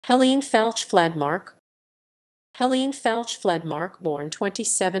Helene Falch Fladmark. Helene Falch Fladmark, born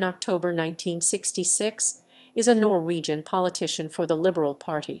 27 October 1966, is a Norwegian politician for the Liberal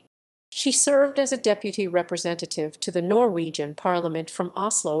Party. She served as a deputy representative to the Norwegian Parliament from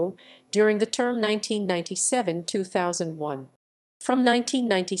Oslo during the term 1997-2001. From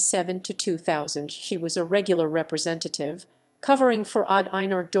 1997 to 2000, she was a regular representative, covering for Odd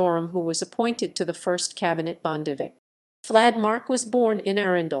Einar Dørum, who was appointed to the first cabinet Bondevik. Fladmark was born in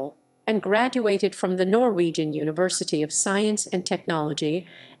Arendal and graduated from the Norwegian University of Science and Technology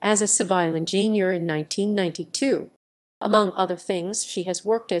as a sivilingeniør in 1992. Among other things, she has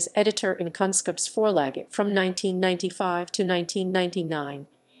worked as editor in Kunnskapsforlaget from 1995 to 1999,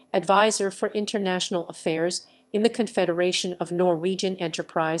 advisor for international affairs in the Confederation of Norwegian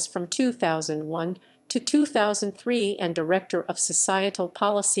Enterprise from 2001 to 2003, and director of societal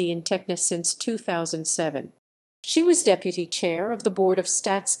policy in Tekna since 2007. She was deputy chair of the board of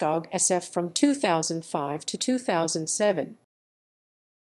Statskog SF from 2005 to 2007.